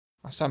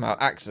I somehow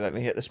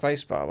accidentally hit the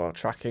spacebar while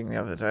tracking the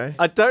other day.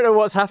 I don't know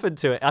what's happened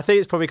to it. I think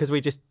it's probably because we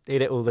just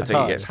hit it all the I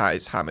time. think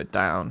it's hammered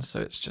down,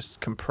 so it's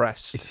just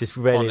compressed It's just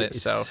really on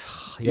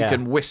itself. yeah. You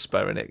can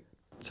whisper and it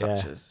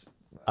touches.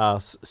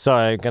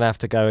 Sorry, I'm going to have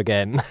to go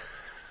again.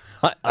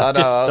 I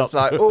was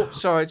like, oh,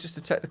 sorry, just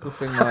a technical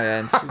thing my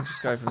end. We can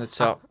just go from the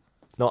top.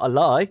 Not a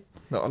lie.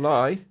 Not a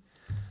lie,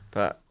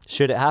 but...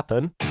 Should it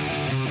happen?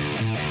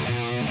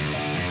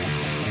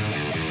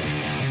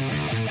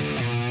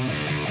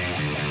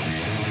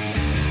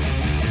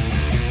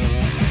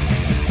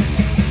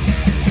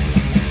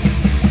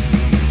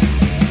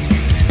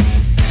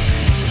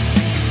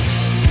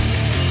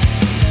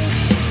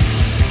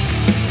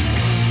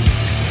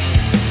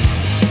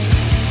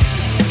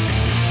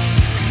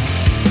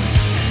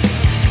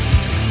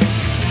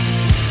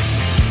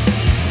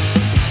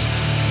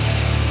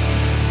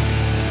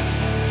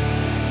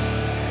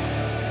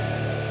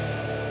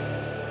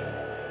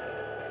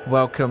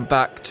 Welcome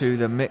back to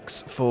the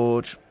Mix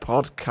Forge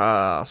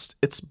podcast.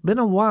 It's been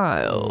a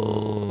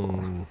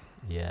while.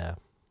 Yeah,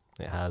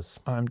 it has.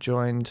 I'm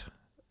joined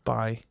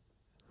by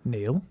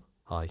Neil.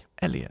 Hi.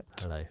 Elliot.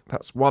 Hello.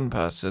 That's one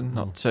person,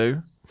 not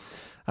two.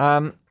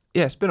 Yeah,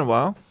 it's been a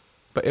while,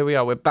 but here we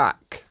are. We're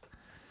back.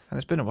 And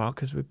it's been a while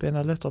because we've been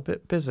a little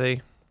bit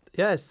busy.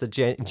 Yeah, it's the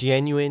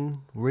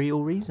genuine,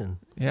 real reason.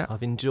 Yeah.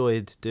 I've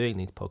enjoyed doing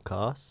these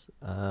podcasts,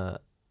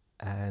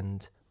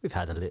 and we've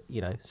had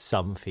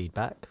some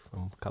feedback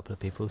from a couple of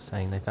people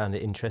saying they found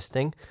it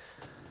interesting.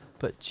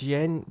 But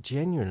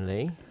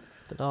genuinely,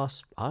 the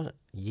last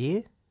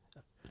year,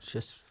 it's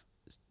just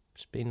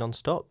been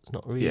non-stop. It's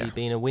not really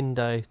been a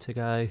window to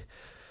go,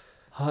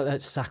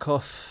 let's sack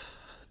off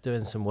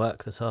doing some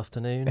work this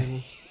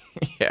afternoon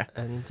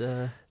and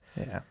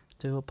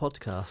do a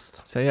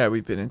podcast. So yeah,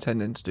 we've been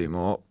intending to do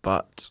more,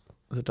 but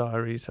the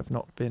diaries have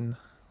not been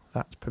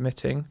that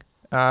permitting,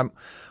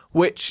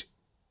 which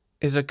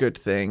is a good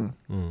thing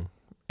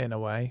in a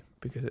way,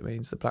 because it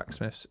means the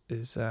blacksmiths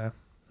is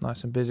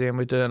nice and busy and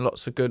we're doing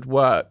lots of good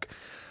work.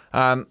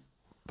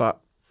 But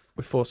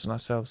we're forcing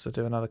ourselves to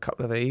do another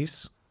couple of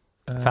these.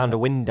 Found a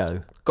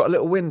window. Got a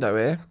little window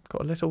here.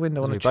 Got a little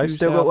window on a Tuesday both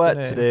still got work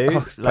to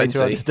do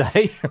later on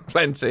today.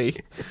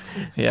 Plenty.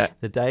 Yeah.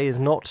 The day is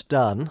not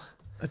done.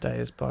 The day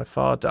is by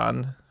far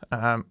done.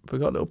 We've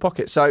got a little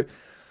pocket. So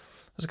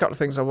there's a couple of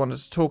things I wanted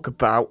to talk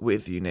about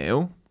with you,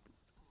 Neil.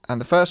 And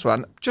the first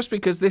one, just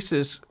because this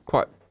is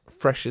quite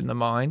fresh in the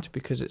mind,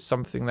 because it's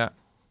something that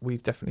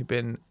we've definitely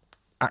been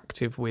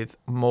active with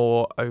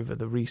more over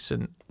the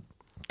recent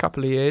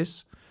couple of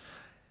years,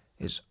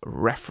 is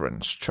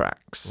reference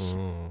tracks.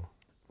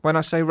 When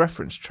I say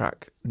reference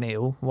track,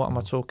 Neil, what am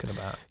I talking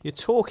about? You're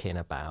talking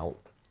about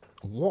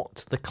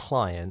what the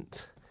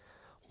client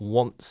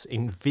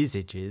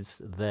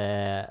envisages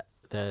their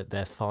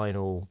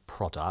final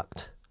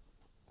product,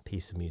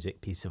 piece of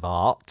music, piece of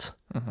art,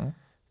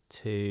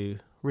 to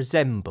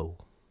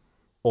resemble,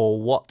 or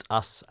what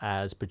us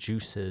as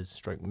producers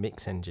stroke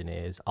mix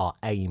engineers are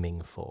aiming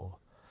for.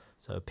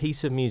 So a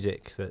piece of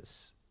music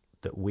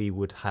that we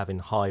would have in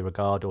high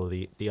regard, or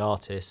the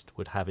artist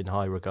would have in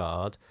high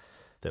regard,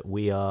 that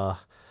we are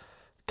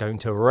going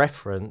to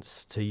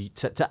reference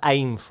to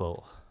aim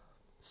for.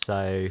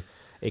 So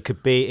it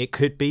could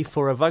be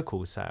for a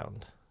vocal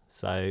sound.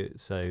 So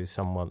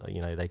someone,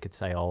 they could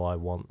say, I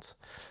want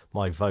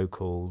my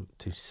vocal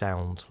to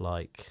sound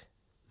like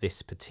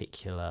this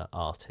particular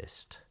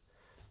artist.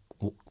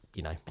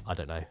 I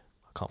don't know. I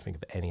can't think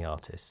of any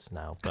artists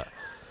now,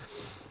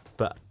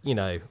 but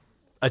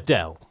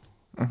Adele.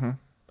 Mm-hmm.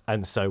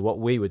 And so what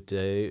we would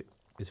do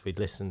is we'd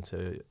listen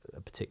to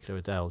a particular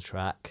Adele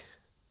track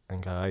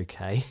and go,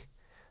 okay,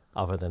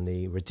 other than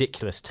the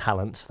ridiculous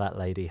talent that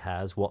lady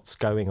has, what's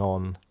going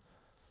on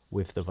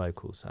with the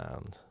vocal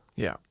sound?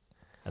 Yeah.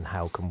 And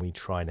how can we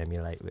try and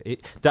emulate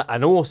it?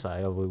 And also,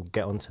 I will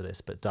get onto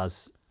this, but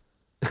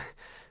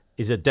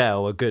is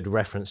Adele a good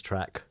reference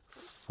track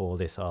for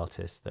this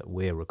artist that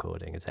we're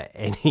recording? Is there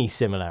any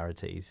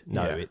similarities?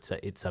 No,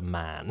 it's a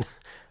man.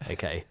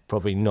 Okay,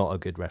 probably not a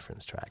good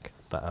reference track.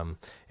 But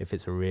if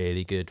it's a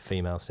really good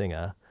female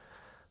singer,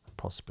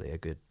 possibly a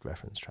good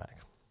reference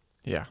track.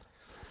 Yeah.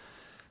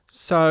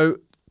 So,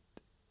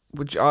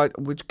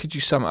 could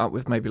you sum it up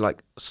with maybe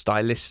like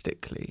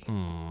stylistically?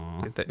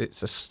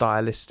 It's a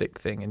stylistic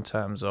thing in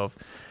terms of,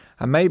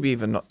 and maybe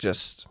even not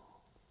just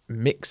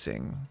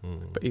mixing,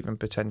 but even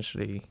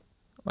potentially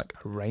like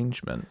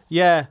arrangement.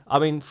 Yeah, I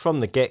mean,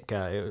 from the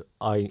get-go,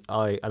 I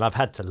and I've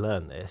had to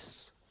learn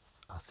this.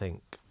 I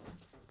think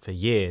for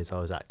years I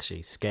was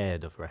actually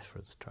scared of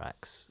reference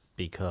tracks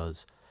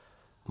because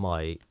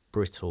my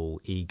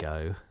brittle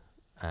ego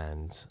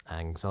and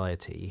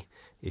anxiety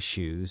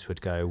issues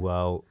would go,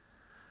 well,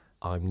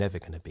 I'm never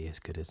going to be as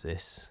good as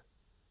this.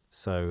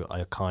 So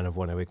I kind of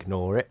want to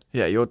ignore it.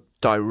 Yeah, you're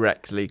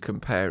directly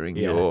comparing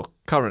your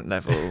current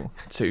level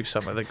to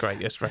some of the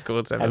greatest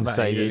records ever made.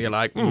 So you're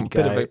like,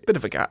 bit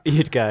of a gap.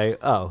 You'd go,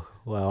 oh,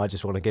 well, I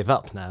just want to give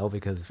up now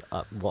because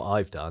what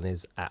I've done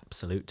is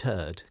absolute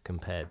turd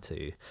compared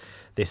to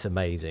this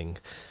amazing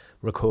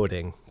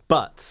recording.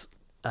 But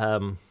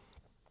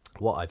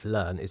what I've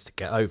learned is to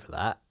get over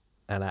that,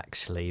 and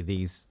actually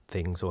these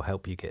things will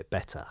help you get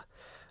better.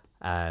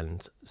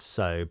 And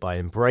so by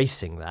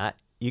embracing that,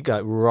 you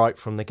go right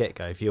from the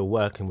get-go. If you're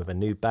working with a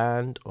new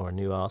band or a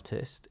new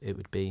artist, it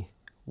would be,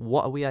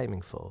 what are we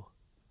aiming for?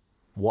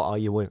 What are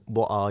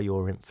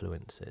your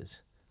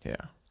influences? Yeah.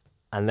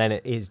 And then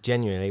it is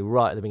genuinely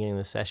right at the beginning of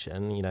the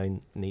session, you know,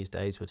 in these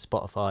days with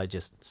Spotify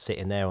just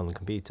sitting there on the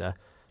computer,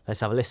 let's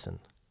have a listen.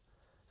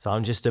 So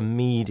I'm just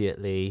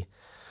immediately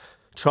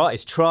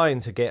trying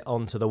to get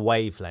onto the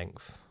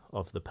wavelength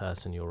of the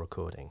person you're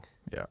recording.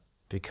 Yeah.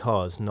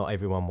 Because not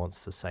everyone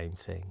wants the same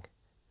thing.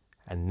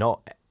 And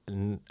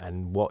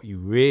what you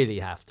really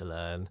have to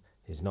learn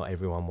is not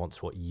everyone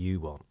wants what you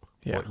want.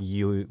 Yeah.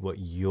 What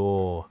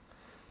your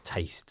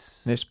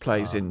tastes. This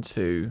plays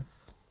into,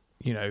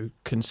 you know,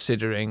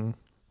 considering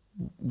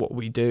what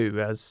we do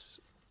as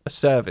a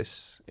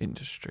service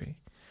industry,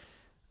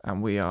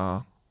 and we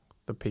are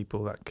the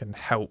people that can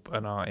help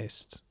an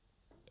artist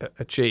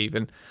achieve.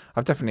 And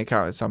I've definitely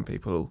encountered some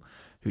people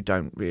who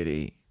don't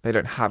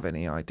have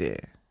any idea,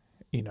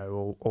 you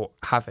know, or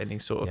have any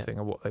sort of thing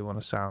of what they want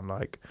to sound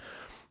like.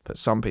 But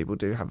some people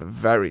do have a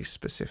very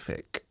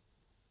specific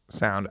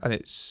sound,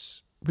 and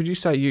would you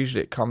say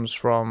usually it comes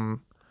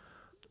from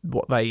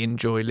what they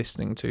enjoy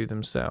listening to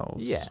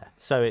themselves? Yeah.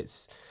 So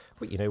it's,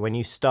 you know, when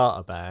you start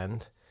a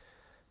band,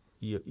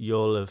 you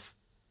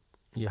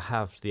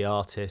have the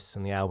artists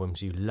and the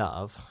albums you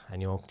love,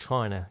 and you're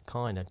trying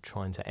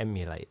to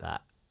emulate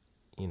that.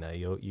 You know,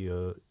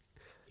 you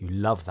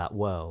love that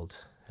world,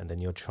 and then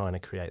you're trying to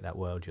create that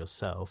world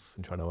yourself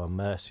and trying to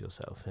immerse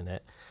yourself in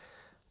it.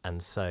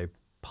 And so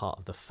part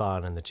of the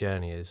fun and the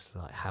journey is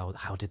like,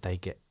 how did they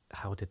get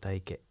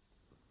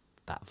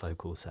that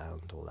vocal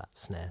sound or that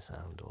snare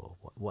sound or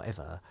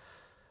whatever.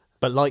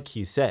 But like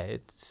you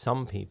said,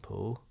 some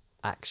people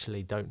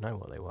actually don't know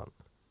what they want.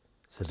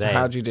 So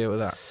how do you deal with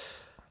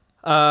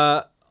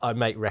that? I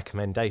make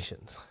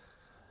recommendations.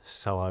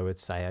 So I would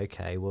say,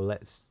 okay, well,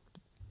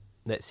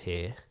 let's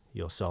hear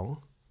your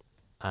song.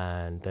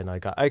 And then I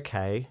go,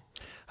 okay.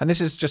 And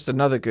this is just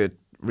another good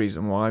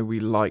reason why we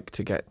like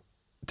to get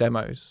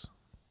demos.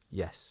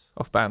 Yes.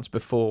 Of bands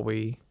before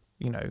we,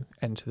 you know,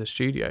 enter the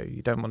studio.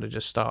 You don't want to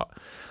just start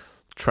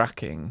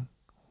tracking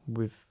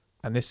with,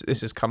 and this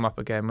has come up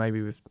again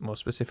maybe with more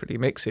specifically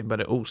mixing, but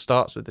it all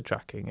starts with the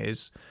tracking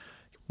is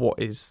what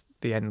is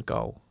the end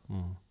goal,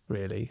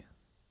 really,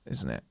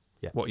 isn't it?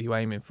 Yeah. What are you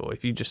aiming for?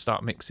 If you just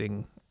start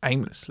mixing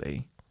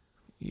aimlessly,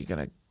 you're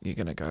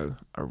gonna go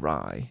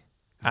awry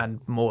and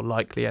more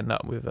likely end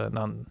up with an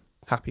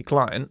unhappy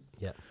client.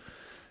 Yeah.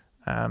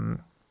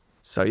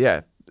 So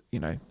yeah, you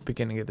know,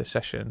 beginning of the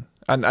session,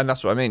 and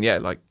that's what I mean. Yeah,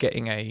 like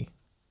getting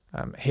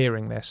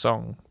hearing their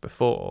song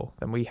before,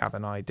 then we have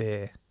an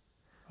idea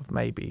of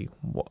maybe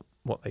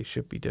what they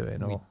should be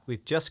doing. Or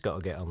we've just got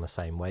to get on the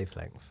same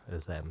wavelength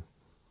as them,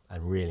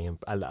 and really,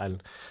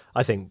 and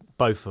I think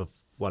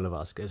one of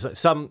us.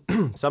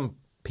 Some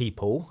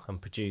people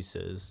and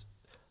producers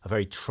are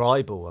very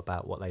tribal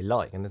about what they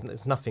like, and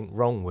there's nothing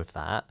wrong with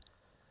that,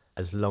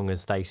 as long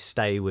as they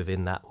stay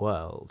within that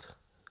world.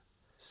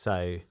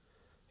 So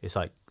it's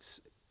like,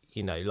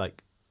 you know,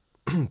 like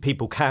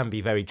people can be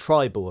very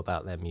tribal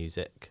about their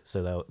music.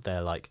 So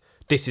they're like,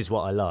 this is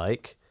what I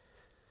like,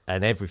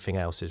 and everything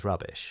else is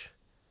rubbish,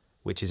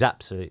 which is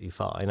absolutely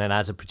fine. And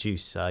as a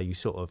producer, you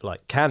sort of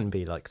like can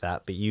be like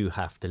that, but you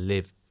have to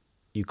live.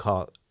 You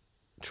can't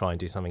try and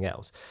do something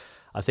else.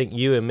 I think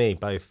you and me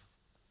both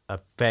are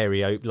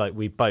very, like,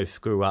 we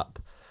both grew up.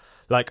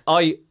 Like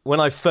when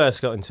I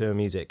first got into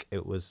music,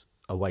 it was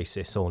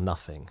Oasis or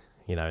nothing.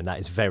 You know, and that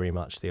is very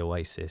much the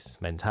Oasis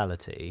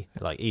mentality.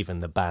 Like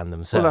even the band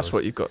themselves. Well, that's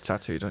what you've got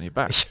tattooed on your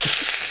back.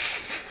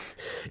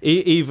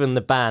 Even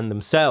the band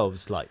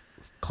themselves, like,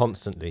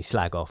 constantly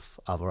slag off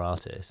other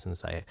artists and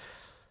say.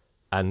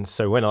 And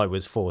so when I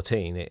was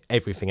 14,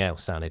 everything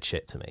else sounded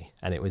shit to me,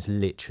 and it was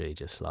literally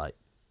just like,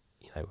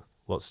 you know,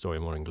 What Story,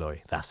 Morning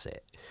Glory. That's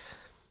it.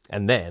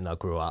 And then I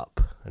grew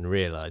up and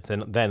realised.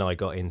 Then I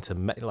got into,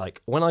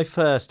 like, when I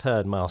first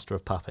heard Master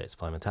of Puppets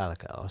by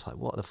Metallica, I was like,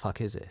 what the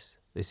fuck is this?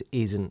 This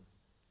isn't.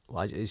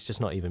 It's just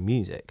not even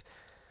music.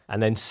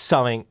 And then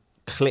something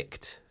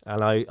clicked,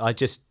 and I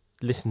just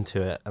listened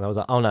to it, and I was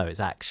like, oh no, it's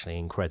actually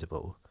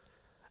incredible.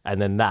 And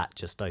then that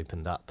just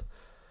opened up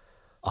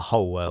a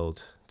whole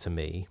world to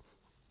me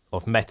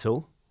of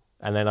metal.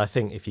 And then I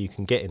think if you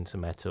can get into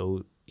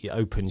metal, it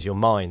opens your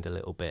mind a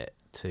little bit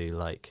to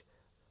like,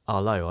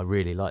 oh no, I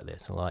really like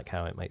this. I like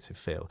how it makes me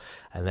feel.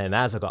 And then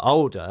as I got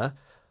older,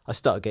 I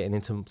started getting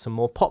into some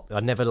more pop. I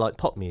never liked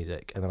pop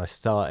music, and then I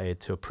started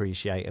to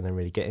appreciate and then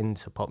really get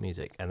into pop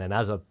music. And then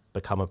as I've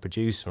become a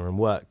producer and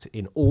worked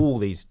in all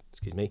these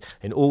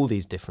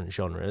different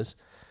genres,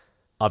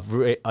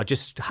 I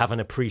just have an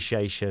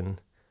appreciation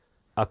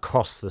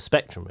across the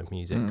spectrum of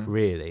music,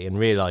 really, and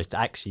realised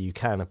actually you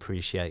can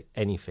appreciate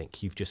anything.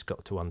 You've just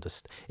got to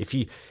understand. If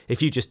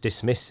you just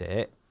dismiss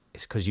it,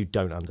 it's because you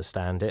don't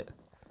understand it.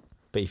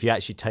 But if you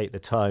actually take the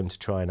time to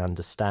try and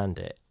understand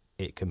it,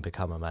 it can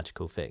become a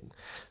magical thing.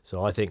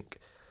 So I think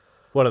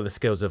one of the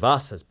skills of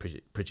us as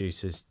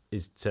producers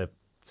is to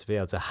to be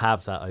able to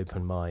have that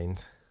open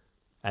mind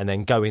and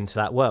then go into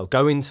that world,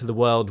 go into the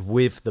world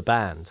with the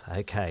band.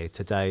 Okay,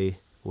 today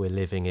we're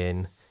living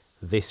in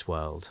this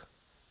world.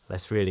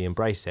 Let's really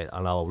embrace it.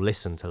 And I'll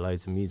listen to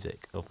loads of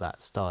music of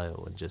that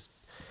style, and just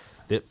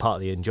part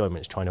of the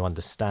enjoyment is trying to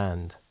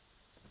understand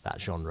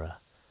that genre.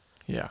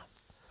 Yeah.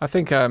 I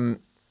think,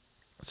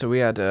 so we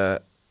had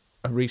a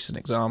recent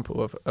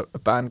example of a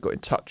band got in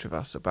touch with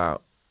us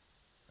about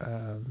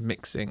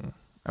mixing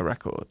a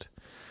record,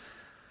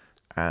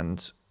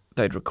 and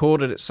they'd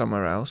recorded it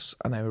somewhere else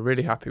and they were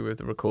really happy with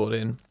the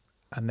recording,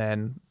 and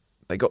then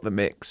they got the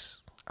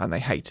mix and they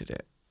hated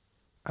it,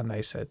 and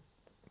they said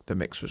the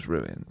mix was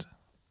ruined.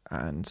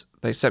 And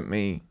they sent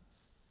me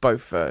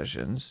both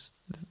versions,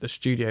 the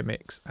studio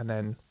mix and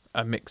then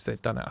a mix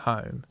they'd done at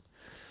home.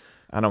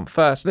 And on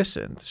first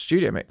listen, the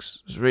studio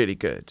mix was really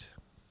good.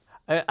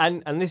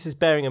 And this is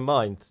bearing in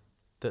mind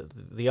that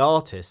the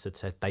artist had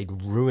said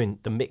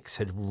the mix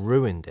had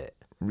ruined it.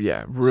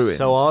 Yeah, ruined.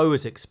 So I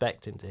was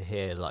expecting to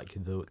hear like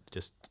the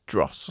just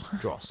dross.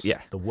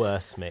 Yeah, the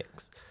worst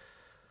mix.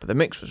 But the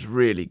mix was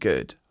really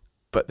good.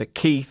 But the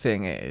key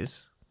thing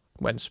is,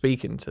 when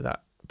speaking to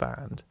that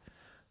band,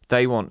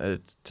 they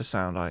wanted to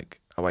sound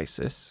like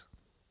Oasis,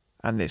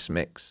 and this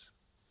mix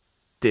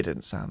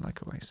didn't sound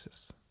like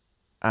Oasis.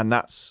 And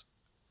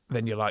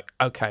then you're like,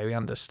 okay, we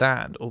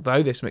understand.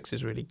 Although this mix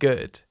is really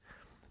good,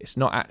 it's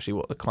not actually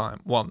what the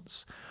client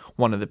wants.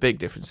 One of the big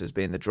differences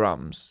being the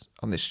drums.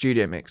 On this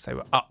studio mix, they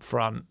were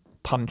upfront,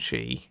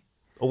 punchy.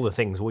 All the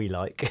things we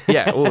like.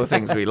 Yeah, all the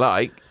things we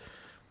like.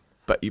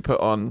 But you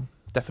put on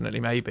Definitely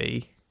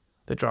Maybe,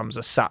 the drums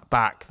are sat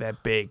back, they're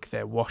big,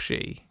 they're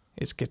washy,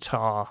 it's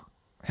guitar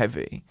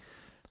heavy.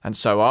 And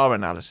so our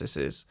analysis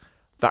is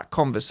that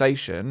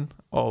conversation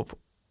of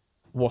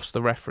what's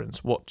the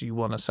reference, what do you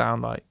want to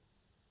sound like,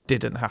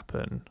 didn't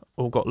happen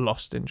or got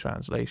lost in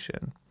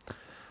translation.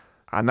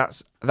 And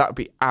that would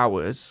be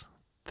hours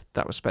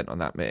that was spent on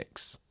that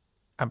mix,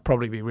 and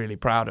probably be really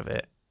proud of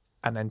it.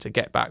 And then to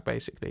get back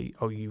basically,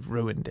 oh, you've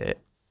ruined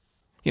it.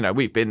 You know,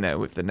 we've been there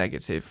with the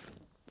negative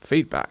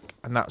feedback,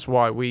 and that's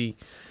why we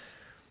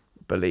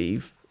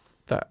believe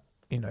that,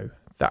 you know,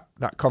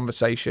 that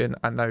conversation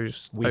and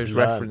those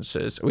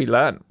references you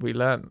learn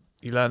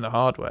the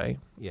hard way.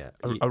 Yeah,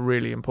 are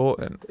really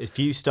important. If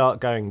you start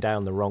going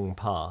down the wrong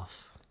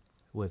path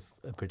with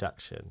a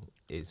production,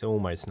 it's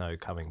almost no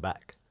coming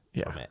back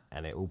from it,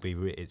 and it will be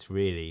it's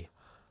really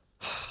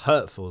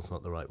hurtful is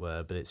not the right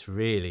word, but it's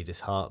really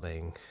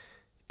disheartening,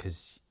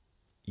 because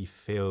you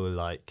feel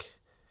like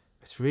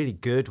it's really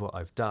good what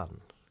I've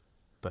done,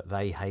 but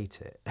they hate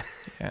it.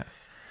 Yeah.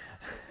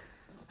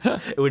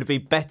 It would be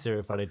better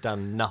if I'd have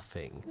done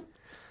nothing.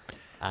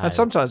 And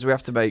sometimes we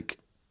have to make,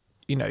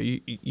 you know,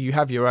 you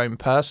have your own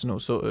personal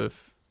sort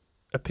of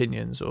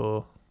opinions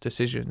or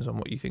decisions on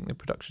what you think the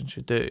production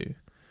should do,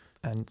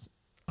 and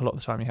a lot of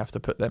the time you have to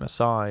put them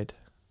aside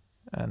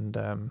and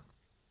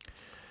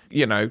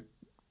you know,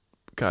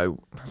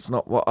 go, that's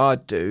not what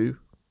I'd do,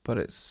 but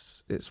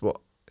it's what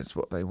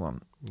they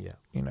want. Yeah.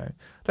 You know,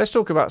 let's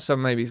talk about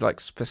some maybe like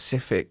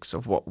specifics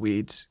of what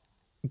we'd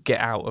get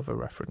out of a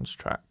reference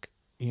track,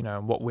 you know,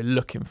 and what we're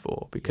looking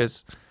for,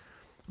 because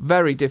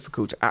very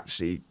difficult to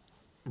actually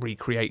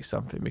recreate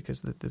something,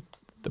 because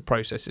the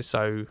process is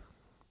so,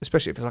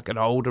 especially if it's like an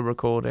older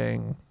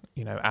recording,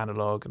 you know,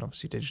 analog and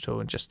obviously digital,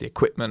 and just the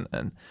equipment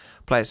and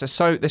players.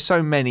 There's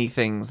so many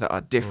things that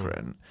are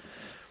different.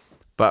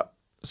 But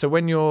so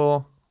when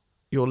you're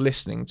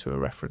listening to a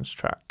reference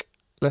track,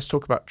 let's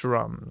talk about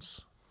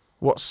drums.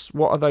 What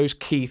are those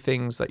key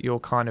things that you're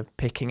kind of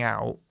picking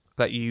out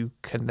that you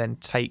can then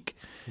take?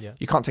 Yeah.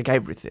 You can't take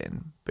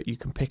everything, but you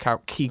can pick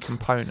out key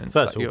components.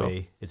 First will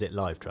be, is it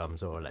live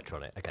drums or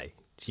electronic? Okay,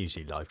 it's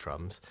usually live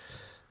drums.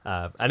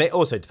 And it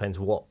also depends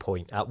at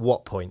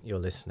what point you're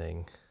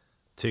listening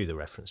to the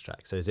reference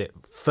track. So is it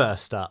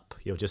first up,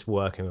 you're just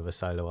working with a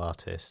solo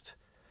artist,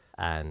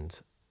 and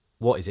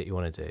what is it you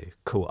want to do?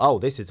 Cool. Oh,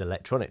 this is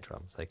electronic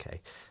drums.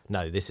 Okay.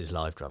 No, this is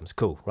live drums.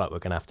 Cool. Right, we're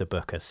going to have to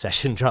book a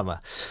session drummer.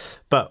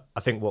 But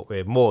I think what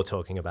we're more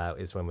talking about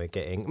is when we're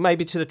getting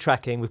maybe to the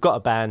tracking. We've got a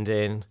band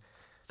in.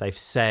 They've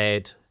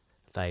said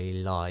they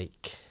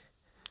like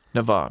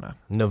Nirvana.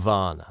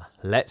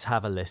 Let's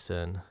have a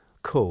listen.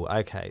 Cool.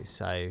 Okay.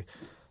 So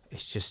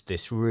it's just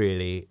this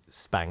really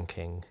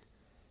spanking,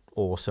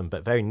 awesome,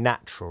 but very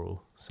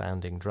natural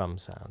sounding drum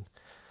sound.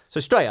 So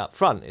straight up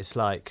front, it's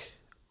like,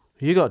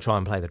 you got to try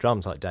and play the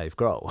drums like Dave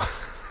Grohl,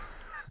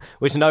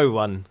 which no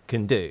one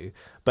can do,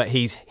 but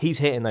he's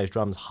hitting those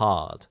drums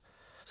hard.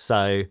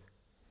 So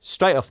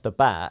straight off the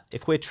bat,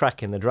 if we're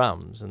tracking the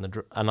drums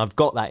and I've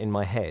got that in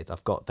my head,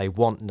 they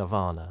want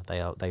Nirvana,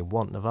 they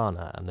want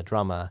Nirvana, and the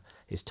drummer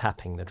is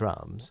tapping the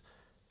drums.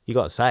 You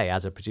got to say,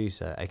 as a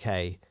producer,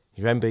 okay,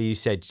 you remember you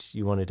said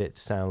you wanted it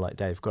to sound like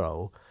Dave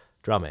Grohl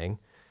drumming,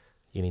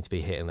 you need to be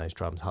hitting those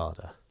drums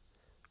harder,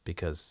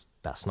 because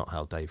that's not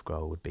how Dave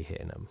Grohl would be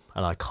hitting them.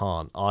 And I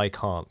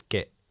can't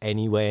get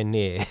anywhere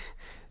near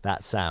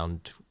that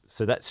sound.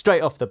 So that's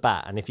straight off the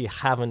bat. And if you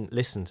haven't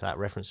listened to that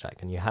reference track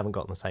and you haven't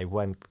gotten the same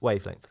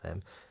wavelength for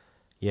them,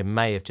 you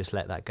may have just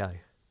let that go.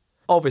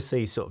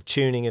 obviously sort of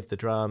tuning of the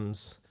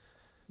drums,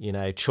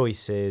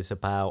 choices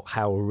about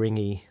how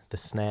ringy the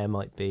snare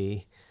might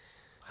be,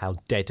 how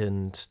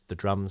deadened the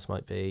drums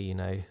might be,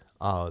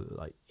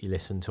 like you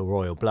listen to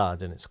Royal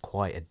Blood and it's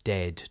quite a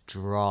dead,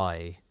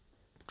 dry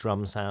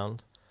drum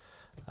sound.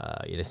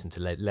 You listen to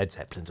Led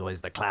Zeppelin's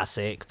always the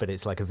classic, but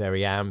it's like a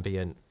very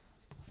ambient,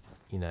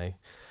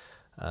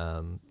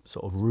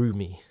 sort of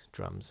roomy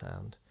drum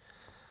sound.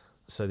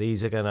 So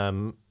these are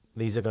gonna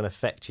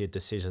affect your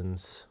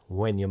decisions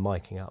when you're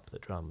miking up the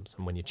drums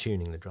and when you're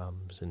tuning the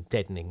drums and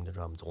deadening the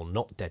drums or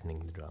not deadening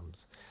the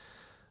drums.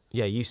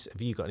 Yeah,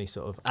 have you got any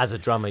sort of, as a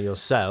drummer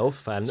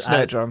yourself and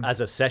snare drum,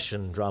 as a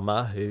session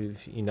drummer who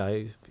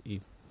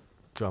you've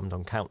drummed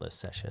on countless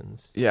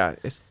sessions? Yeah,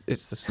 it's the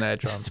snare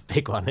drum. It's the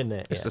big one, isn't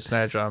it? It's the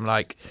snare drum.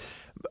 Like,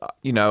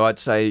 I'd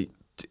say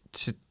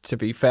to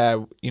be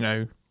fair,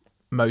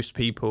 most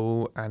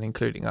people, and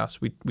including us,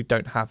 we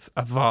don't have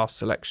a vast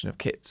selection of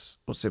kits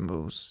or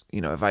cymbals,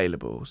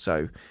 available.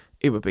 So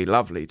it would be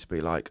lovely to be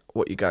like,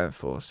 what you going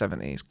for?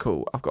 70s,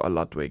 cool. I've got a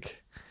Ludwig.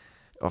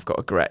 I've got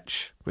a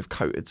Gretsch with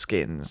coated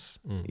skins.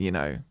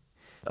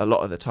 A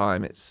lot of the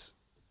time it's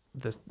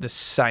the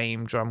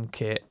same drum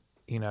kit,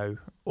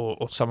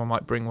 or someone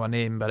might bring one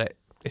in, but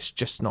it's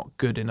just not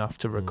good enough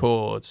to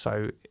record.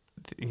 So,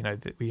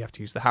 we have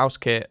to use the house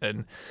kit.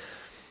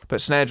 But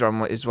snare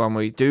drum is one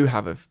we do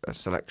have a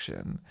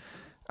selection.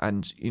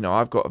 And,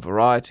 I've got a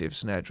variety of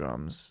snare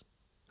drums.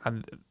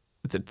 And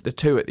the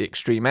two at the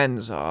extreme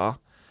ends are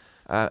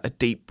a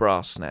deep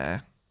brass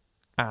snare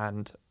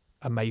and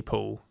a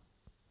maple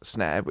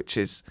snare, which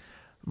is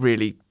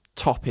really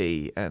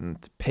toppy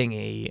and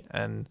pingy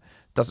and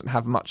doesn't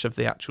have much of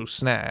the actual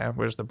snare,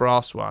 whereas the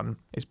brass one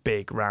is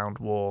big, round,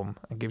 warm,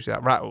 and gives you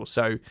that rattle.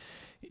 So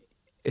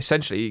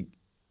essentially,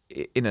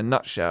 in a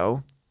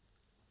nutshell,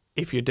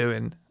 if you're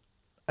doing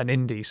an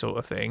indie sort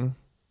of thing,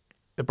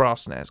 the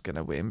brass snare is going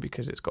to win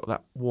because it's got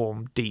that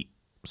warm, deep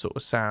sort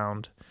of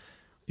sound.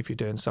 If you're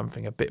doing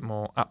something a bit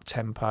more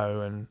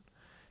up-tempo and,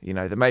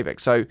 the Maybach.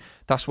 So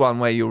that's one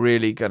where you're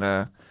really going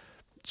to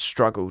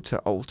struggle to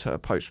alter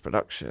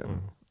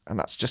post-production. And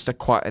that's just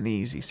quite an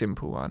easy,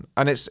 simple one.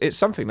 And it's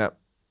something that,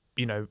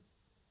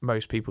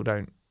 most people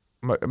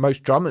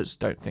most drummers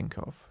don't think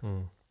of.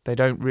 They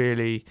don't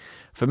really.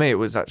 For me, it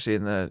was actually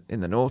in the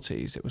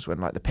noughties. It was when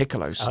like the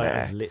piccolo snare.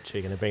 I was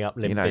literally going to bring up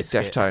Limp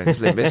Bizkit.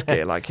 Deftones, Limp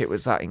Bizkit. Like it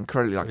was that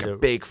incredibly like a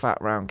big fat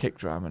round kick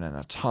drum and then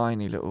a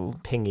tiny little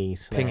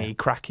pingy,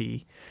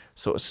 cracky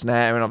sort of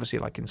snare. And obviously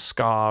like in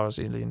ska, I was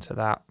really into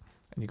that,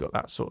 and you got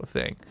that sort of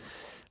thing.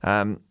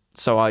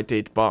 So I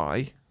did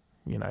buy,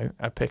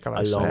 a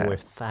piccolo snare. Along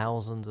with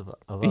thousands of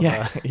other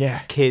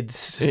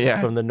kids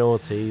from the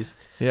noughties.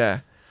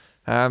 Yeah.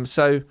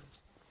 So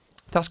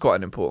that's quite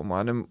an important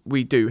one. And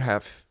we do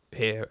have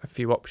here a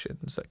few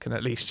options that can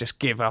at least just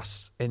give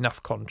us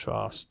enough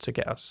contrast to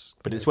get us.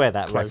 But it's where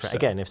that reference,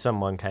 again, if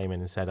someone came in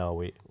and said, oh,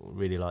 we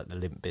really like the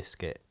Limp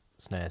Bizkit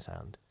snare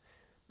sound,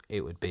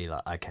 it would be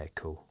like, okay,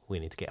 cool. We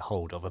need to get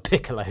hold of a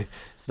piccolo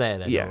snare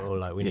then. Yeah. Or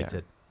like we need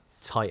to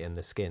tighten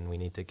the skin. We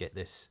need to get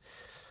this.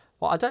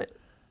 Well,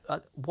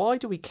 why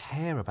do we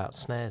care about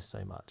snares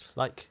so much?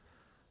 Like,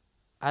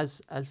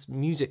 as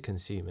music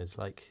consumers,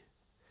 like,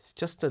 it's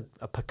just a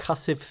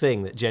percussive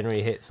thing that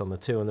generally hits on the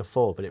 2 and the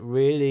 4, but it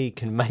really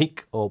can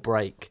make or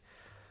break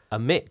a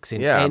mix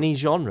in any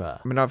genre.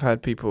 I mean, I've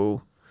heard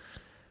people,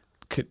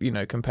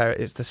 compare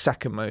it. It's the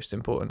second most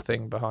important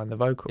thing behind the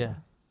vocal. Yeah,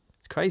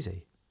 it's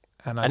crazy.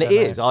 And it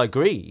is. I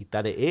agree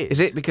that it is. Is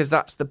it because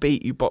that's the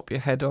beat you bop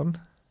your head on?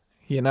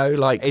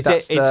 Like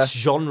it's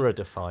genre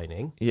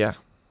defining. Yeah.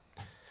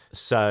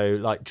 So,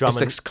 like drum.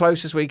 It's the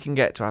closest we can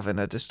get to having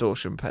a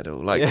distortion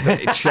pedal, like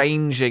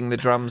changing the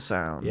drum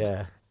sound.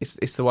 Yeah.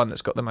 It's the one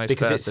that's got the most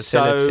because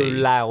versatility. It's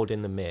so loud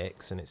in the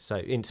mix, and it's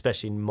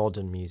especially in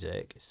modern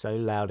music, it's so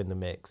loud in the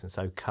mix and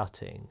so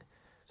cutting.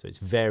 So it's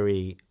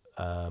very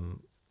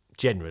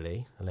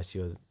generally, unless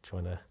you're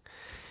trying to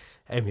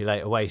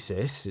emulate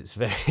Oasis,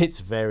 it's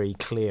very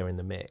clear in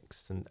the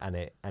mix, and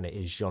it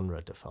is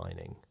genre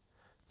defining.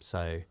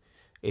 So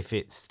if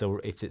it's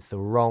the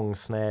wrong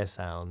snare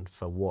sound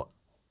for what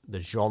the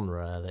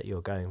genre that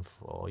you're going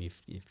for,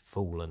 you've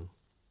fallen.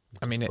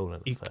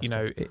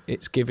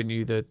 It's given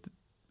you the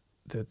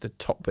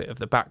top bit of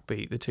the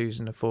backbeat, the 2s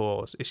and the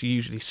 4s. It's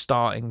usually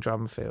starting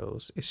drum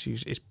fills.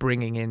 It's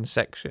bringing in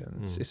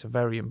sections. It's a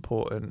very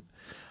important,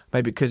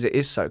 maybe because it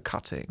is so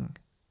cutting.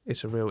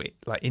 It's a real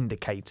like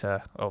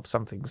indicator of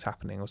something's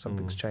happening or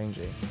something's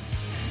changing.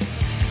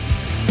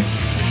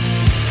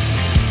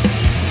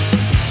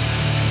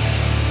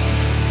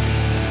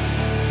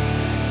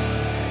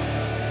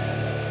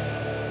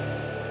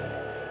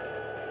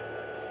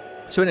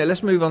 So anyway,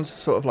 let's move on to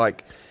sort of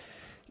like,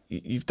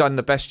 you've done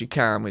the best you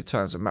can with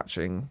terms of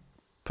matching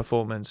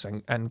performance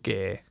and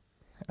gear,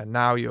 and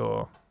now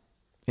you're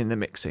in the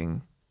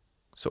mixing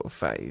sort of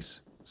phase.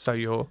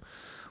 So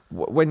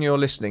when you're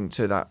listening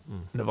to that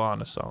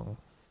Nirvana song,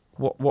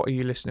 what are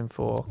you listening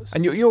for?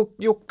 And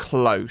you're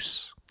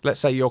close. Let's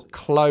say you're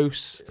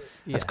close,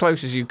 as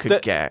close as you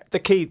could get. The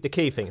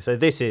key thing. So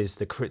this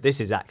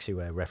is actually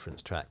where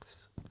reference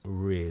tracks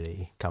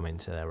really come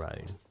into their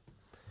own.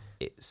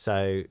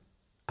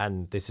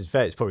 And this is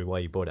it's probably why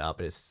you brought it up,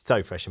 but it's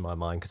so fresh in my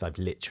mind because I've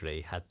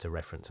literally had to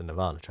reference a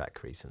Nirvana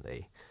track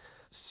recently.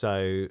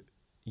 So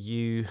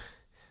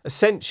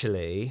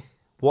essentially,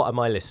 what am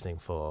I listening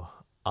for?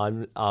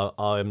 I'm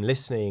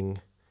listening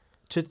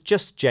to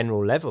just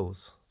general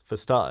levels, for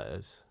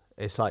starters.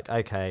 It's like,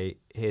 okay,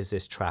 here's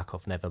this track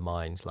of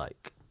Nevermind,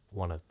 like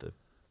one of the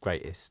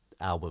greatest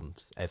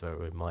albums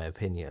ever, in my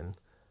opinion.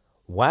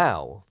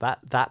 Wow,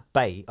 that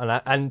bass.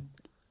 And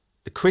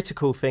the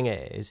critical thing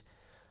is,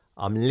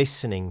 I'm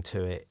listening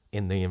to it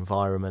in the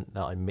environment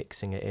that I'm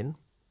mixing it in.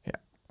 Yeah.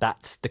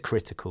 That's the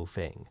critical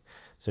thing.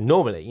 So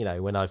normally,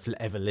 when I've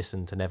ever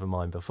listened to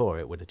Nevermind before,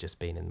 it would have just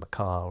been in my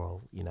car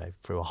or,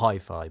 through a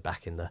hi-fi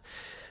back in the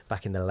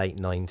late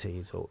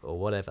 90s or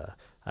whatever.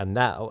 And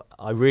now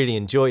I really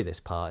enjoy this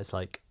part. It's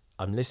like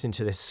I'm listening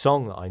to this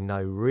song that I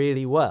know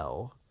really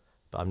well,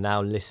 but I'm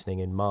now listening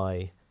in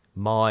my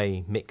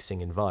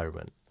mixing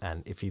environment.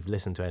 And if you've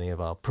listened to any of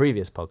our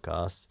previous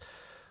podcasts,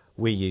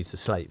 we use the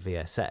Slate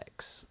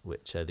VSX,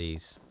 which are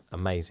these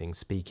amazing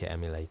speaker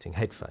emulating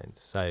headphones.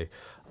 So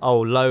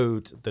I'll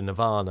load the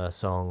Nirvana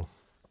song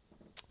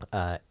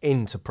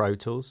into Pro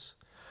Tools,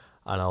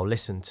 and I'll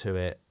listen to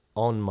it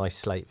on my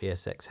Slate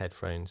VSX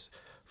headphones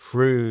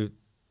through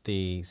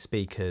the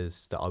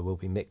speakers that I will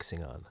be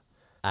mixing on.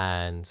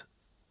 And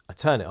I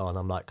turn it on,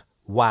 I'm like,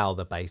 wow,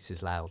 the bass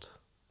is loud.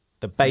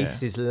 The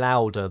bass is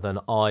louder than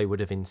I would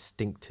have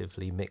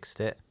instinctively mixed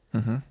it.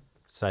 Mm-hmm.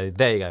 So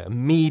there you go.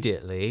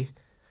 Immediately,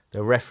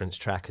 the reference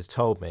track has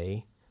told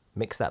me,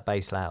 mix that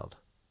bass loud.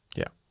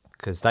 Yeah.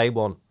 Because they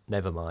want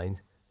Nevermind,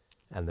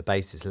 and the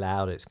bass is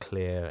loud, it's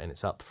clear, and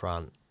it's up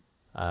front.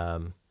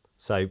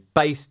 So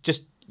bass,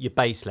 just your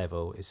bass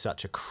level is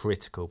such a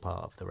critical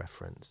part of the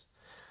reference.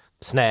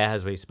 Snare,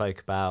 as we spoke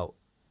about,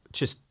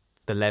 just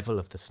the level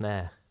of the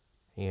snare.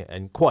 Yeah,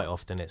 and quite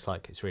often it's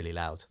like it's really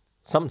loud.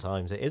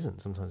 Sometimes it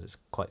isn't. Sometimes it's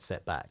quite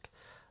set back.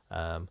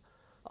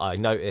 I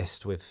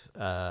noticed with,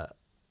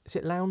 is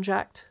it Lounge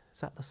Act?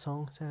 Is that the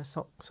song? Is there a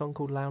song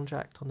called Lounge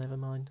Act on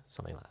Nevermind?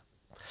 Something like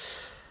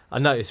that. I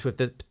noticed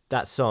with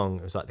that song,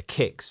 it was like the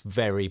kick's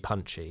very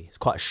punchy. It's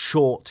quite a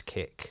short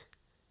kick.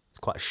 It's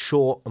quite a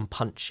short and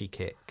punchy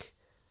kick.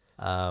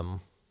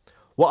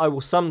 What I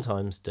will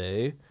sometimes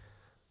do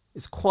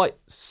is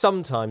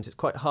sometimes it's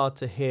quite hard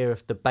to hear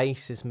if the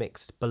bass is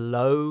mixed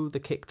below the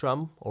kick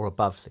drum or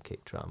above the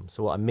kick drum.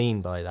 So what I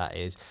mean by that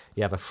is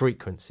you have a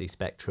frequency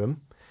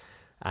spectrum,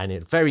 and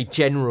in very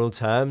general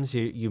terms,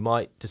 you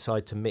might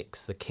decide to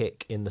mix the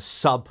kick in the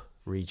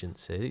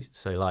sub-regency,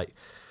 so like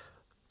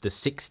the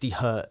 60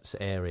 hertz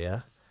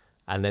area,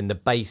 and then the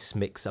bass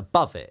mix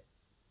above it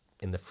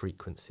in the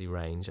frequency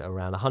range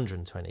around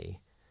 120.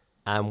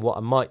 And what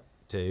I might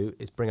do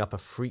is bring up a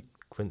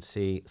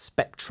frequency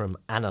spectrum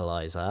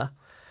analyzer,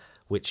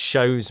 which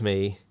shows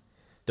me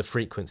the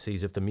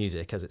frequencies of the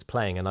music as it's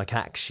playing, and I can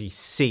actually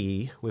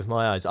see with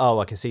my eyes,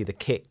 I can see the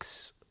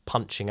kicks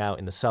punching out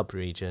in the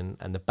sub-region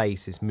and the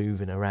bass is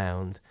moving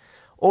around.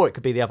 Or it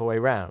could be the other way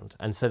around.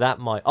 And so that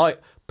my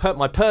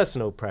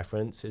personal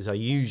preference is I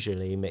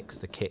usually mix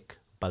the kick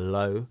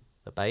below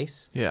the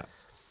bass. Yeah.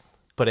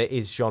 But it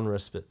is genre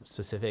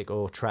specific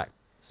or track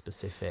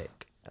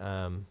specific.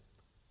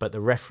 But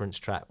the reference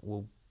track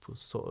will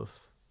sort of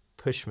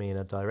push me in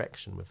a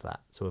direction with that.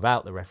 So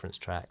without the reference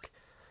track,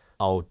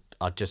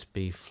 I'd just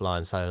be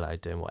flying solo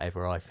doing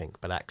whatever I think.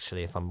 But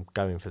actually, if I'm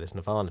going for this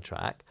Nirvana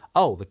track,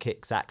 the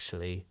kick's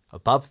actually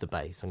above the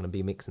bass. I'm going to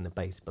be mixing the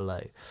bass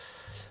below.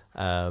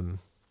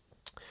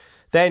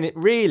 Then it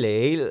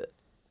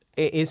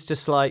is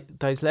just like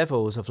those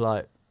levels of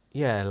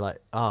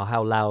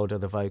how loud are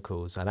the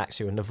vocals? And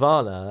actually with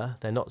Nirvana,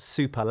 they're not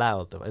super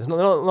loud. It's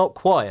not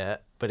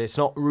quiet, but it's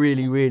not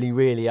really, really,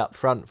 really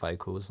upfront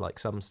vocals like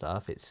some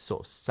stuff. It's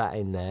sort of sat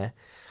in there.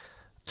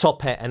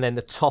 And then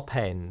the top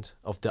end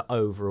of the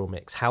overall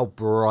mix. How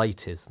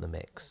bright is the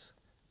mix?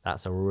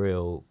 That's a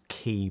real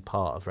key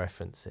part of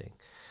referencing.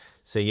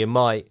 So you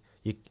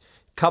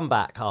come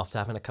back after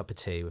having a cup of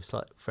tea with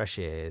fresh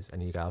ears,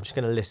 and you go, I'm just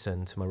going to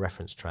listen to my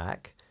reference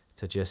track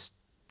to just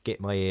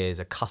get my ears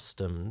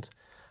accustomed,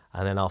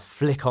 and then I'll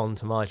flick on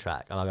to my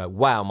track, and I'll go,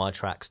 wow, my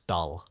track's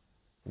dull.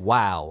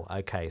 Wow,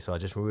 okay, so I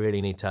just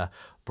really need to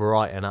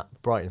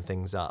brighten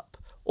things up.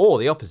 Or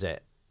the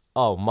opposite.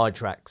 My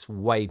track's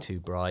way too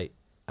bright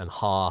and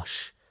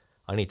harsh.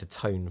 I need to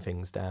tone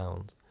things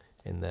down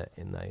in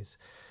those.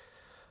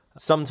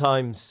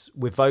 Sometimes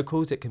with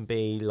vocals, it can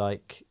be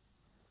like,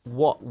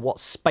 what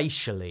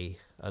spatially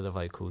are the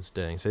vocals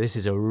doing? So this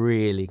is a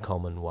really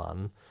common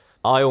one.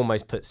 I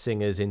almost put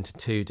singers into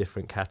two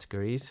different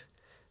categories.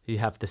 You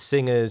have the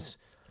singers...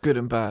 Good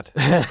and bad.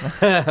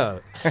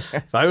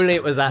 If only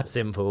it was that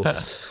simple.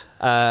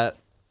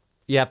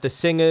 You have the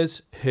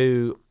singers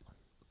who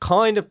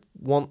kind of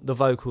want the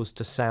vocals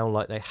to sound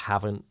like they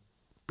haven't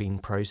been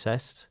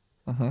processed.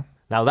 Mm-hmm.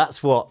 Now,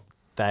 that's what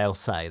they'll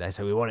say. They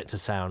say, we want it to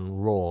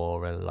sound raw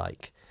and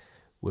like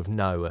with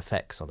no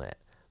effects on it.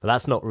 But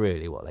that's not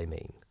really what they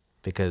mean,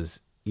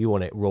 because you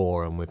want it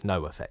raw and with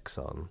no effects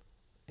on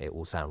it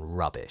will sound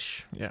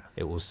rubbish. Yeah.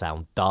 It will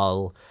sound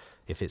dull.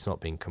 If it's not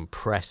being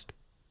compressed,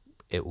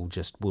 it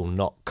will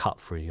not cut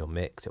through your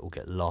mix. It will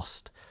get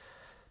lost.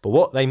 But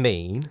what they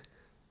mean,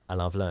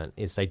 and I've learned,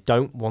 is they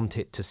don't want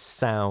it to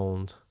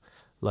sound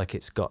like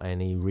it's got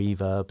any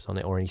reverbs on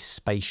it or any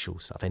spatial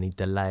stuff, any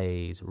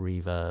delays,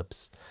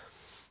 reverbs.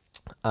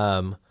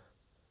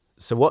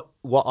 So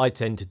what I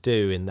tend to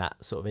do in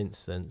that sort of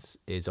instance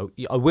is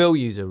I will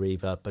use a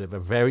reverb, but a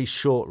very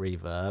short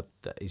reverb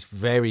that is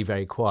very,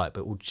 very quiet,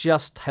 but will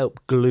just help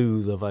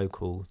glue the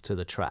vocal to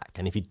the track.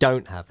 And if you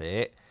don't have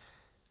it,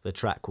 the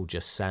track will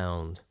just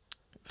sound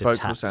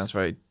detached. Vocal sounds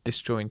very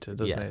disjointed,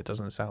 doesn't it? It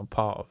doesn't sound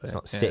part of it. It's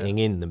not sitting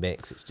in the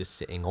mix, it's just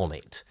sitting on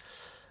it.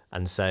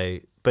 And so,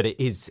 but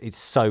it's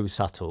so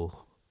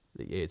subtle.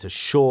 It's a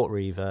short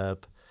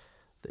reverb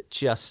that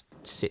just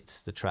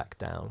sits the track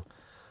down.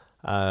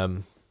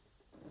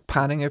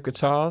 Panning of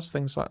guitars,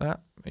 things like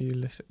that. Are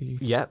you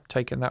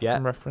taking that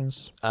from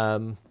reference?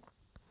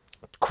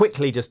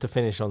 Quickly, just to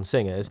finish on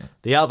singers,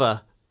 the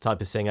other type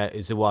of singer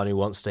is the one who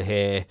wants to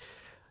hear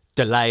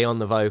delay on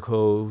the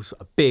vocals,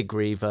 a big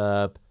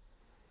reverb.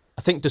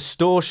 I think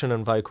distortion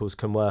and vocals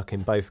can work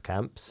in both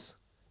camps.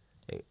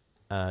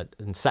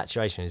 And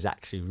saturation is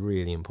actually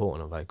really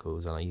important on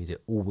vocals, and I use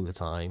it all the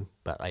time,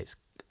 but it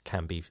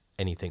can be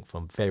anything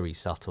from very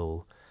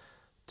subtle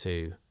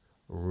to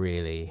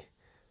really,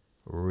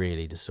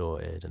 really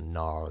distorted and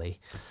gnarly.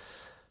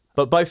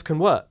 But both can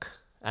work,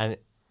 and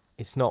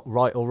it's not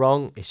right or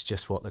wrong, it's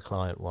just what the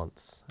client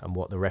wants and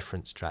what the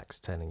reference track's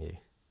telling you.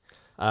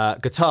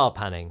 Guitar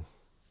panning.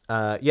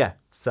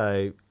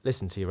 So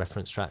listen to your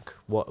reference track.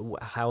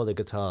 How are the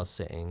guitars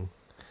sitting?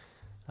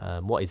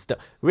 What is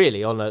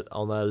really on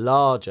a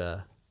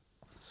larger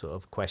sort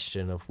of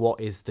question of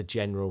what is the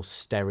general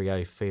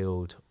stereo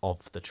field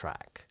of the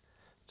track?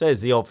 So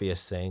there's the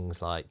obvious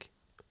things like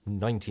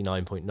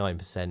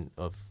 99.9%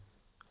 of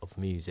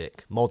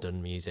music,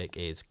 modern music,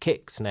 is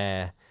kick,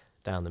 snare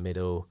down the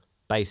middle,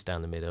 bass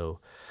down the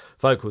middle,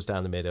 vocals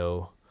down the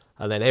middle,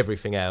 and then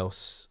everything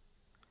else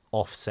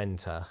off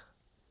center,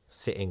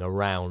 sitting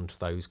around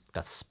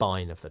the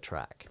spine of the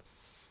track.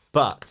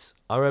 But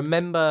I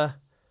remember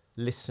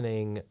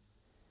listening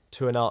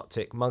to an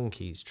Arctic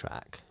Monkeys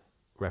track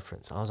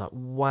reference. I was like,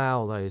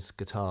 wow, those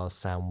guitars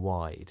sound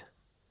wide.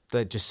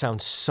 They just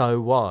sound so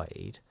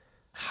wide.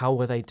 How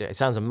were they doing? It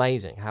sounds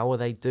amazing. How were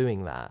they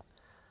doing that?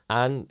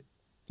 And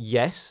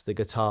yes, the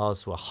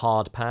guitars were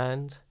hard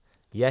panned.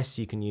 Yes,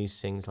 you can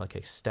use things like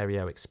a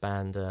stereo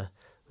expander,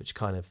 which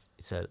kind of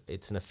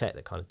it's an effect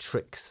that kind of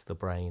tricks the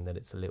brain that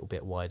it's a little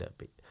bit wider.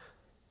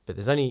 But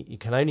you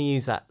can only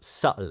use that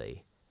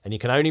subtly, and you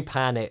can only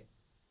pan it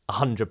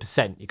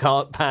 100%. You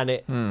can't pan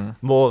it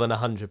more than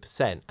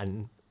 100%.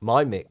 And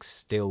my mix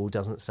still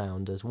doesn't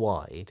sound as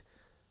wide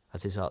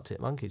as this Arctic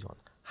Monkeys one.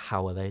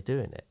 How are they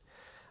doing it?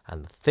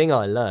 And the thing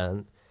I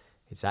learned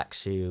is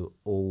actually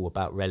all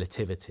about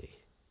relativity.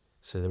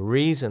 So the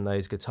reason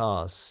those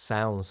guitars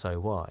sound so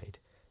wide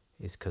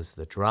is because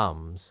the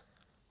drums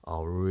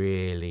are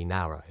really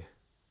narrow.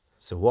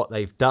 So what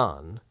they've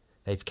done,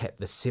 they've kept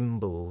the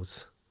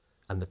cymbals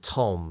and the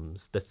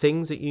toms, the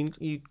things that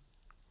you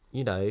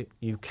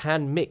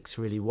can mix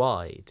really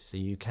wide. So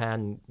you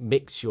can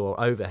mix your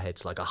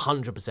overheads like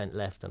 100%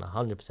 left and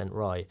 100%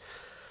 right.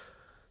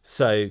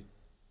 So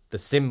the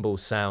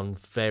cymbals sound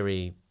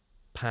very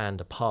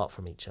panned apart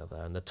from each other,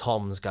 and the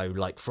toms go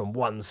like from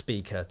one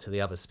speaker to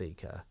the other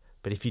speaker.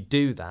 But if you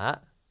do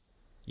that,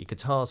 your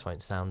guitars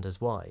won't sound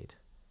as wide.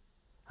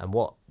 And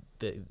what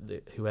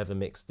whoever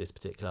mixed this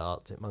particular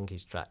Arctic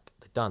Monkeys track,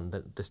 they've done,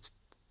 the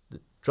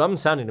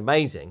drums sounded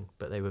amazing,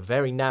 but they were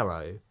very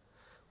narrow,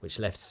 which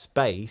left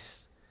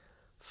space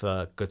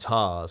for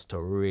guitars to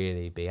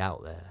really be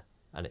out there,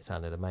 and it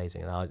sounded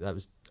amazing. And that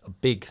was a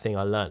big thing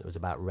I learned. It was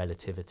about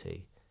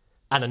relativity.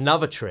 And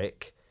another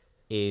trick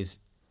is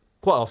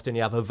quite often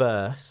you have a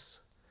verse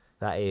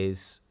that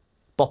is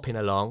bopping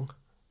along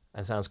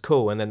and sounds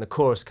cool, and then the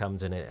chorus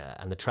comes in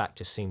and the track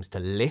just seems to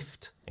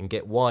lift and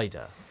get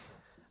wider.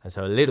 And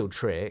so a little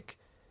trick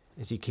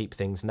is you keep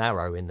things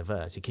narrow in the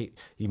verse.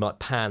 You might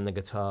pan the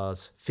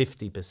guitars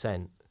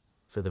 50%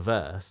 for the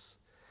verse,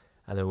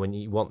 and then when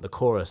you want the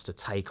chorus to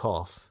take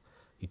off,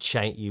 you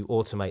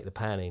automate the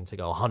panning to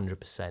go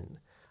 100%.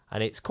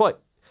 And it's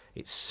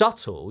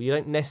subtle. You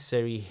don't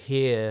necessarily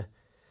hear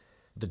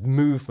the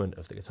movement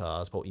of the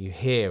guitars, but what you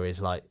hear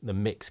is like the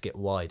mix get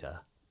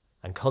wider.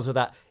 And because of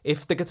that,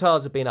 if the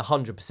guitars had been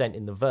 100%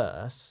 in the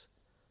verse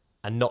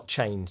and not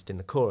changed in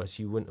the chorus,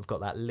 you wouldn't have got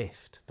that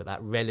lift. But that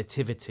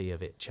relativity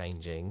of it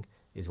changing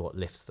is what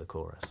lifts the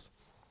chorus.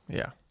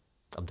 Yeah.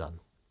 I'm done.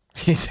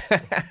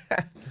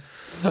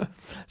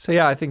 So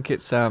yeah, I think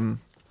it's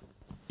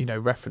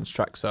reference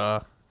tracks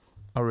are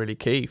really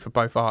key for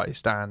both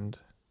artist and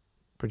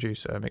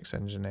producer, mix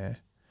engineer,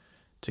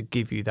 to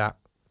give you that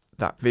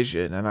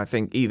vision. And I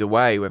think either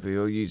way, whether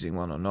you're using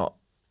one or not,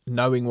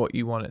 knowing what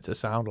you want it to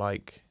sound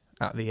like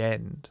at the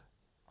end,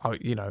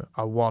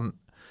 I want,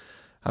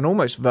 and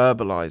almost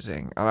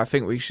verbalizing. And I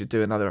think we should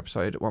do another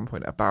episode at one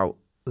point about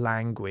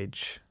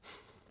language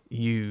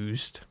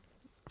used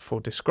for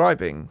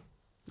describing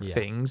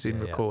things in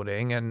Yeah.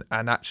 recording, and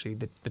actually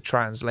the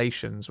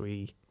translations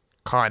we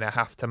kind of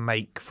have to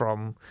make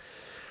from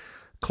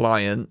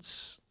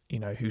clients,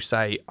 who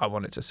say, I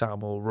want it to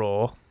sound more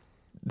raw.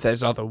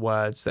 There's other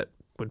words that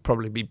would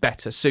probably be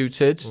better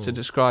suited to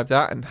describe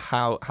that, and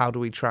how do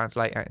we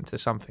translate that into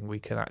something we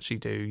can actually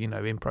do,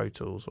 in Pro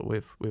Tools or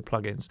with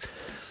plugins.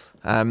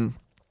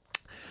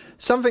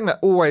 Something that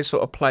always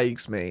sort of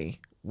plagues me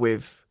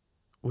with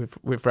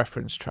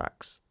reference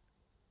tracks,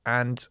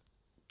 and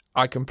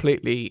I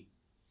completely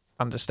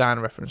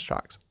understand reference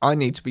tracks. I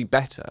need to be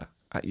better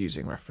at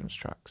using reference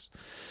tracks.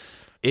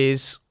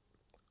 Is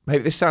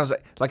maybe this sounds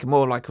like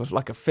more like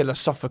a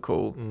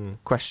philosophical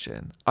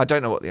question. I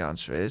don't know what the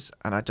answer is,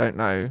 and I don't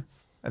know.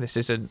 And this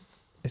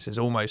is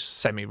almost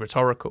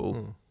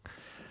semi-rhetorical.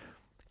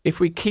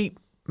 If we keep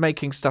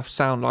making stuff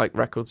sound like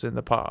records in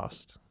the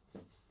past,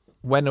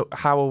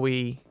 how are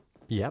we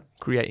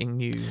creating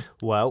new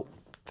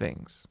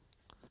things?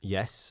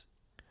 Yes.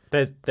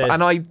 There's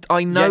and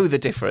I know the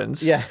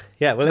difference. Yeah.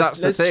 Well, so that's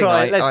the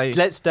thing.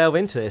 Let's delve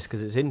into this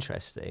because it's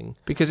interesting.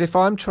 Because if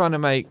I'm trying to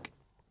make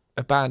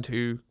a band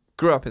who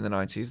grew up in the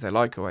 90s, they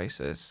like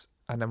Oasis,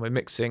 and then we're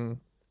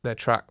mixing their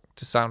track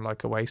to sound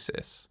like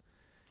Oasis,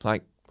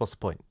 like, what's the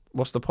point?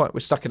 What's the point? We're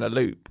stuck in a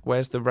loop.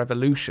 Where's the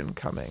revolution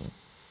coming?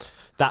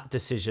 That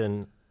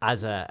decision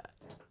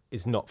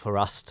is not for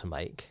us to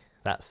make.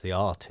 That's the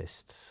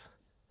artist's.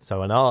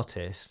 So an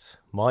artist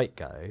might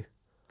go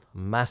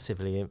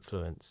massively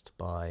influenced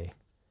by,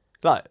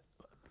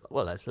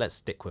 let's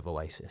stick with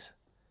Oasis,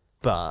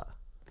 but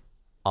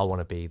I want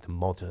to be the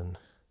modern.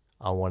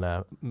 I want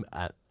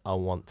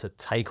to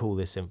take all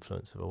this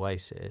influence of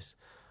Oasis,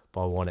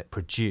 but I want it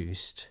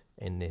produced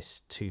in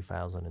this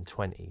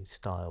 2020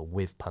 style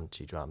with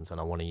punchy drums, and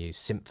I want to use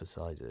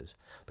synthesizers,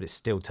 but it's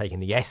still taking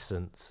the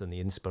essence and the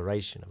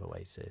inspiration of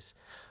Oasis.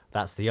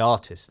 That's the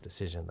artist's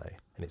decision, though,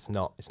 and it's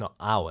not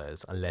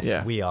ours unless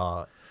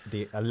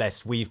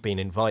unless we've been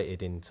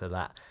invited into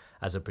that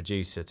as a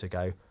producer to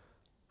go,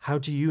 how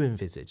do you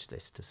envisage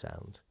this to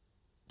sound?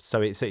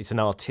 So it's an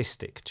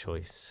artistic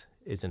choice,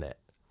 isn't it?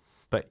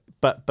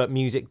 But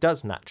music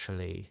does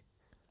naturally,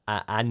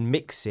 and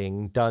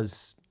mixing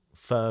does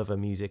further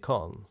music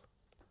on.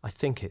 I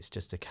think it's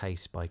just a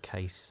case by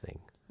case thing.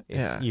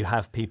 You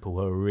have people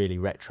who are really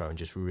retro and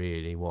just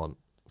really want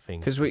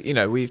things. Because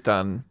we've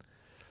done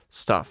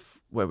stuff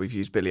where we've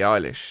used Billie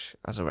Eilish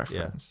as a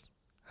reference,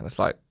 and it's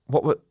like,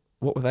 what were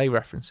they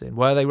referencing?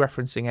 Were they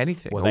referencing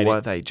anything, or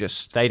were they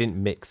just? They didn't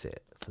mix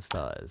it for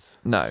starters.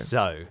 No.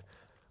 So,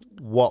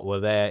 what were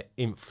their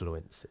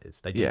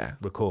influences? They didn't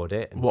record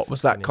it. What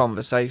was that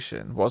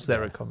conversation? Was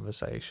there a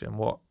conversation?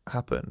 What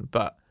happened?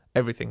 But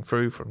everything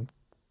through from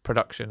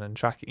production and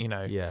tracking,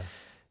 Yeah.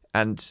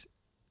 And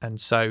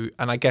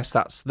I guess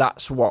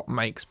that's what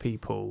makes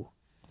people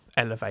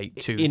innovate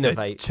to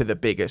the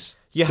biggest,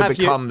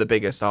 become the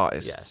biggest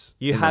artists.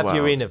 You have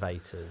your your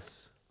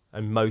innovators,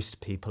 and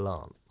most people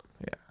aren't.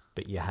 Yeah.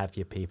 But you have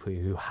your people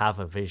who have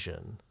a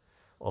vision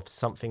of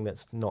something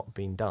that's not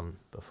been done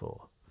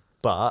before.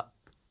 But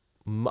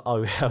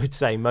I would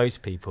say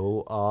most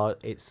people are.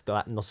 It's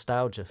that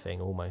nostalgia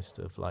thing almost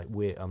of like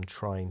I'm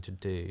trying to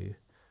do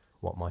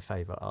what my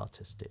favorite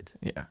artist did.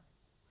 Yeah.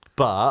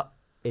 But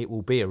it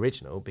will be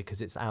original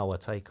because it's our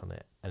take on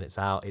it, and it's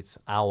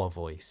our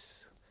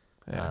voice.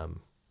 Yeah.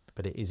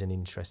 But it is an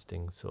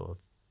interesting sort of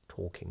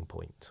talking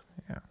point.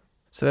 Yeah.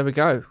 So there we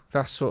go.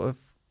 That's sort of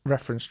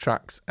reference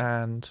tracks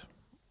and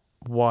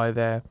why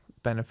they're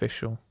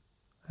beneficial.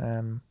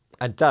 And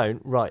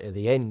don't, right at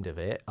the end of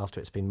it, after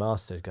it's been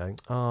mastered, going,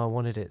 I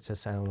wanted it to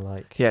sound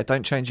like... Yeah,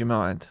 don't change your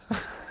mind.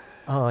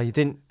 You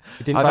didn't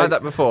I've had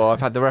that before.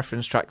 I've had the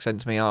reference track sent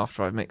to me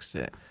after I've mixed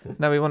it.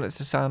 No, we want it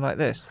to sound like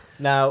this.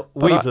 Now,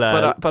 we've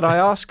learned... But I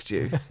asked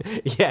you.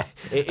 Yeah,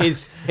 it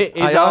is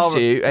I asked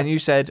you, and you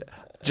said,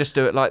 just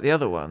do it like the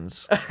other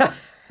ones.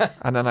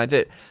 And then I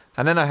did.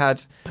 And then I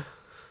had,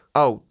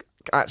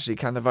 actually,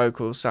 can the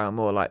vocals sound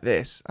more like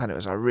this? And it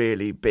was a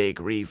really big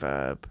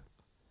reverb.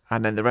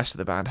 And then the rest of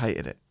the band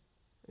hated it.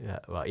 Yeah,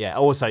 well, yeah.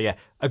 Also,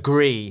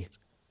 agree.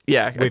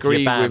 Yeah,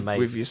 agree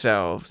with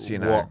yourselves,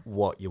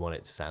 what you want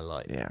it to sound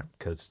like. Yeah.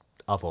 Because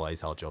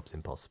otherwise our job's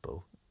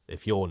impossible.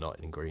 If you're not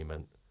in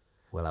agreement,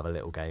 we'll have a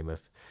little game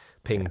of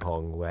ping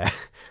pong where...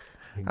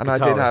 And I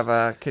did have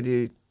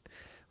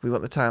we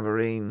want the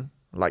tambourine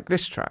like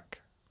this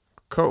track.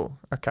 Cool,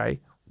 okay.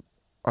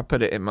 I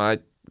put it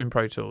in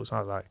Pro Tools, and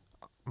I was like,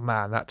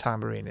 man, that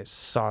tambourine is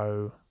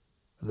so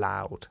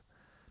loud.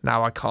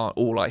 Now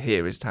all I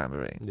hear is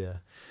tambourine. Yeah.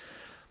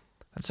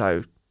 And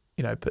so,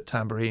 put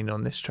tambourine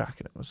on this track,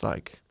 and it was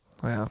like,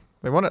 well,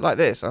 they want it like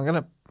this. I'm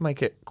going to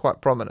make it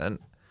quite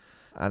prominent.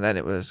 And then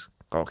it was,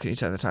 can you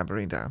turn the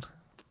tambourine down?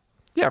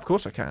 Yeah, of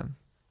course I can.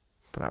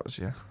 But that was,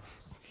 I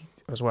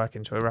was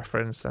working to a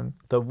reference, and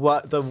the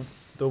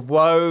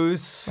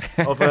woes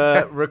of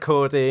a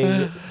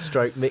recording,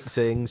 stroke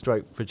mixing,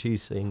 stroke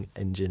producing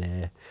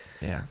engineer.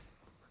 Yeah.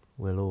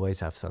 We'll always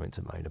have something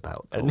to moan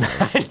about. And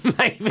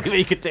maybe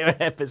we could do an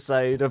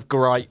episode of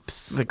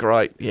gripes. The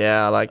gripe.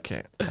 Yeah, I like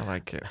it.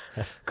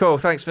 Cool.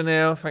 Thanks for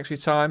Neil. Thanks for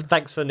your time.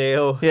 Thanks for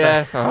Neil.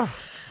 Yeah.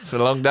 It's been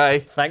a long day.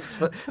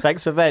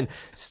 Thanks for Ben.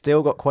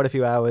 Still got quite a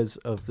few hours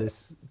of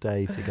this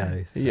day to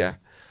go. So.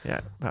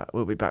 Yeah, but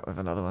we'll be back with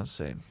another one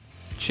soon.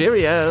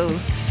 Cheerio.